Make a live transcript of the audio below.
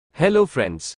Hello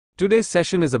friends, today's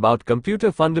session is about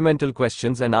computer fundamental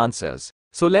questions and answers.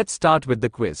 So let's start with the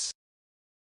quiz.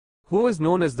 Who is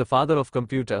known as the father of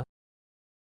computer?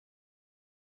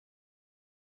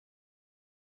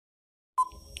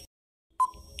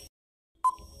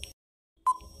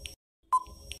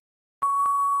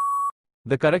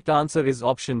 The correct answer is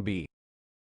option B.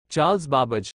 Charles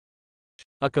Babbage.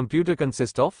 A computer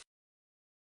consists of?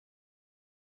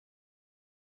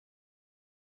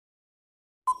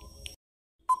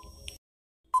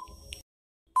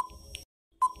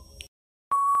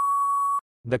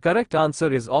 The correct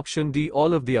answer is option D,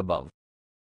 all of the above.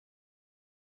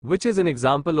 Which is an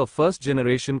example of first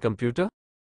generation computer?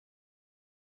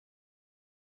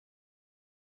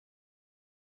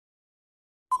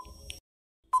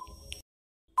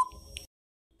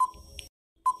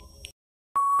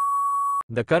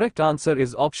 The correct answer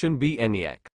is option B,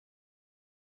 ENIAC.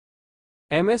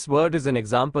 MS Word is an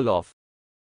example of?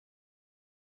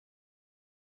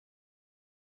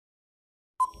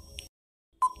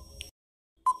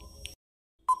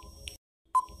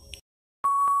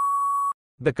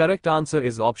 The correct answer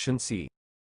is option C.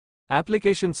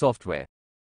 Application software.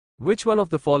 Which one of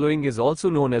the following is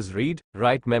also known as read,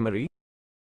 write memory?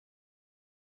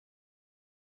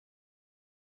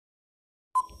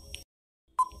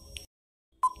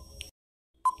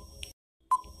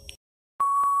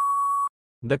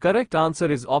 The correct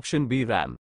answer is option B,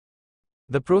 RAM.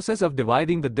 The process of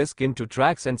dividing the disk into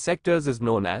tracks and sectors is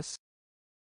known as?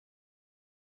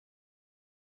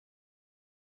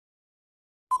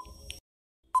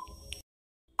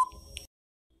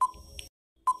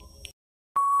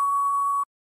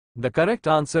 The correct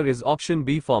answer is option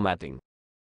B, formatting.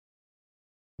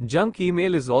 Junk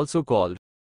email is also called?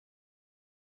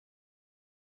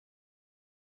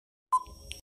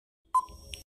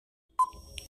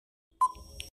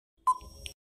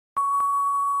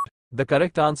 The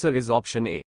correct answer is option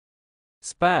A.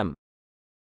 Spam.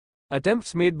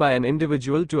 Attempts made by an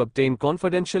individual to obtain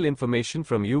confidential information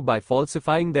from you by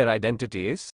falsifying their identity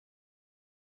is?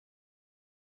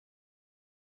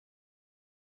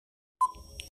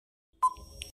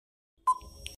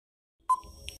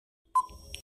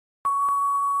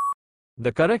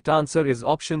 The correct answer is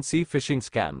option C, phishing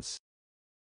scams.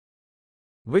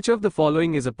 Which of the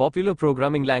following is a popular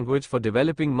programming language for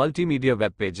developing multimedia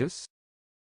web pages?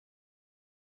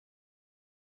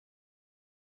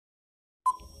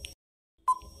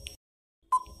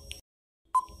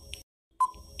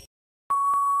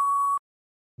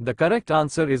 The correct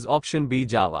answer is option B,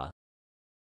 Java.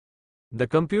 The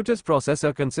computer's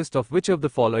processor consists of which of the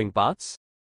following parts?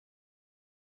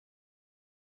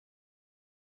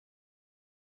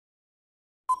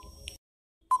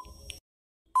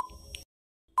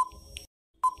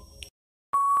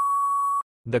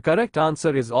 The correct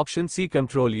answer is option C,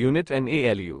 control unit and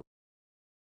ALU.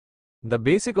 The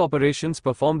basic operations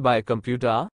performed by a computer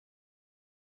are?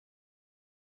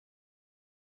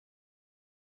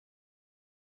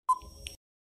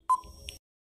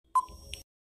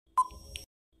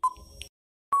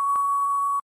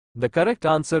 The correct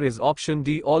answer is option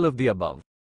D, all of the above.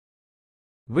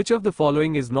 Which of the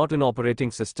following is not an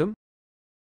operating system?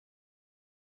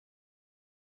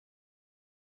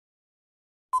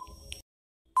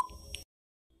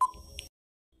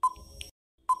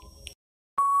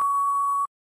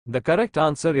 The correct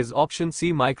answer is option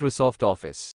C, Microsoft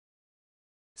Office.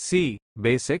 C,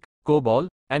 Basic, COBOL,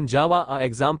 and Java are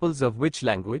examples of which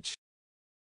language?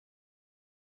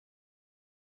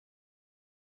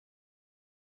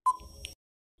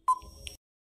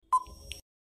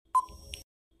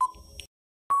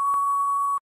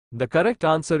 The correct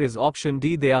answer is option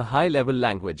D, they are high-level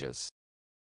languages.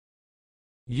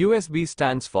 USB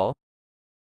stands for?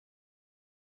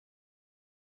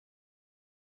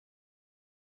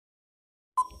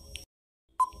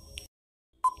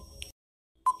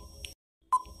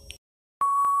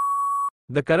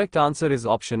 The correct answer is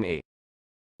option A.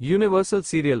 Universal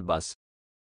Serial Bus.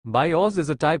 BIOS is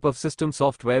a type of system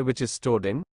software which is stored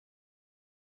in?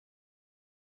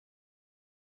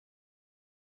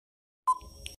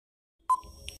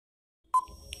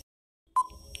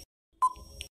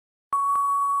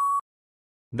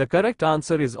 The correct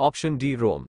answer is option D,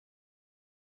 ROM.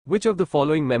 Which of the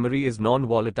following memory is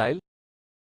non-volatile?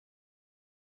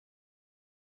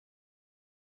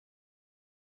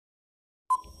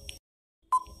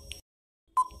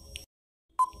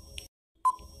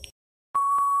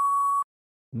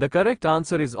 The correct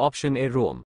answer is option A,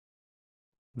 ROM.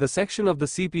 The section of the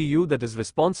CPU that is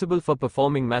responsible for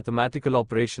performing mathematical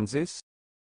operations is?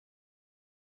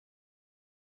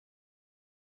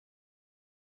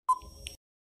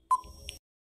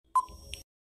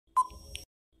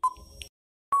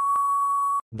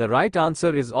 The right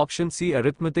answer is option C,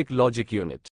 arithmetic logic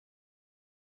unit.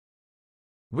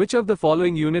 Which of the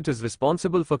following unit is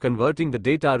responsible for converting the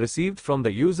data received from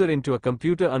the user into a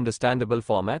computer understandable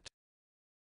format?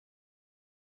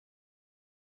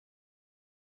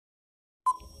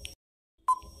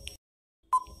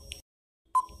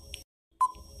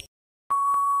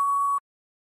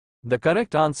 The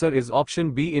correct answer is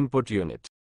option B, input unit.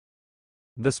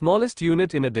 The smallest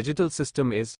unit in a digital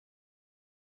system is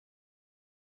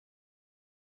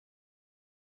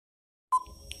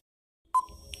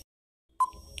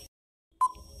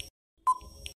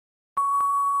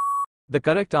The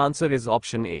correct answer is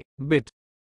option A, bit.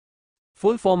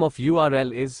 Full form of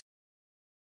URL is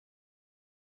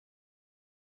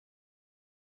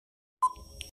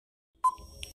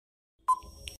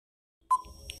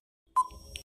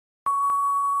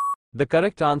The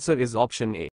correct answer is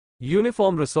option A,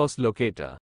 Uniform Resource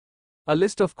Locator. A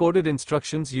list of coded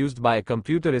instructions used by a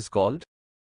computer is called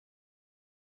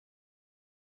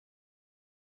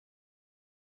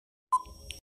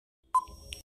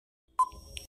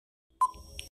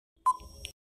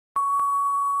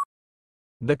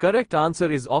The correct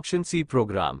answer is option C,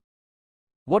 program.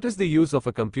 What is the use of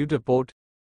a computer port?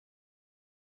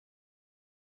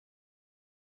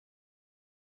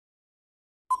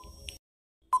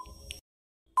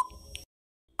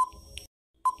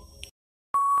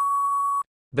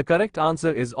 The correct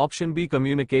answer is option B,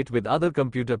 communicate with other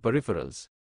computer peripherals.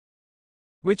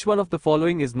 Which one of the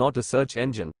following is not a search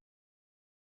engine?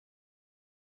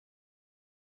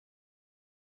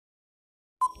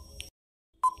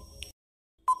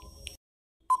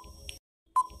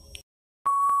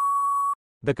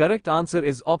 The correct answer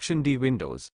is option D,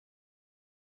 Windows.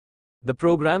 The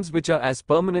programs which are as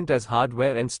permanent as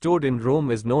hardware and stored in ROM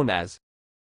is known as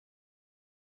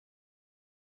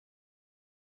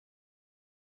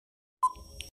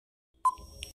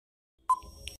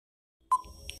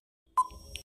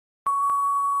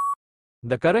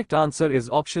The correct answer is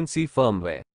option C,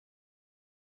 firmware.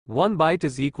 1 byte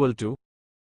is equal to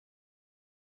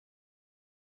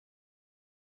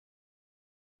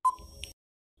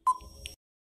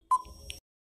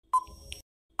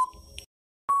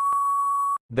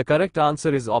The correct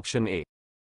answer is option A,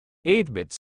 8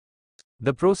 bits.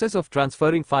 The process of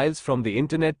transferring files from the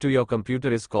internet to your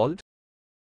computer is called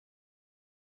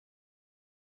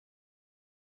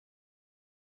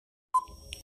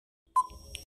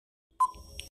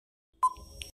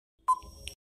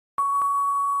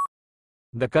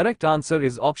The correct answer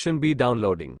is option B,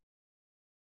 downloading.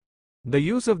 The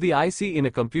use of the IC in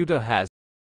a computer has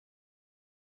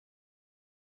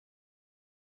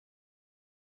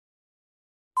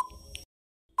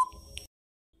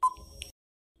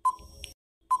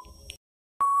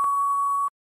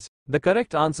The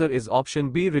correct answer is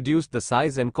option B, reduce the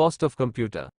size and cost of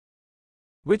computer.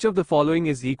 Which of the following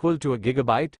is equal to a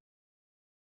gigabyte?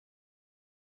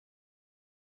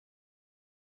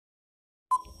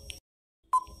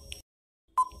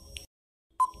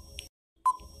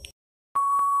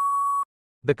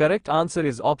 The correct answer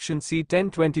is option C,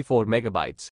 1024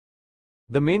 megabytes.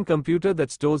 The main computer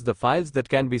that stores the files that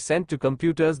can be sent to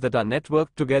computers that are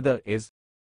networked together is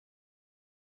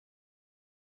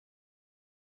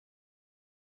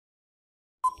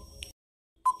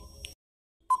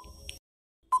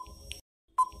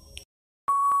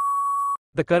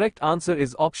The correct answer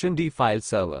is option D, file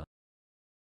server,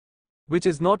 which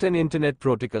is not an internet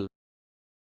protocol.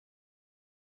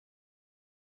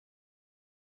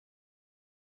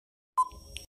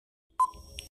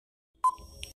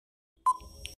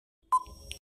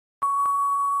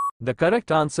 The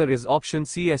correct answer is option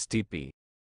C, STP.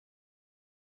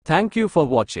 Thank you for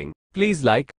watching. Please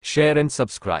like, share and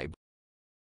subscribe.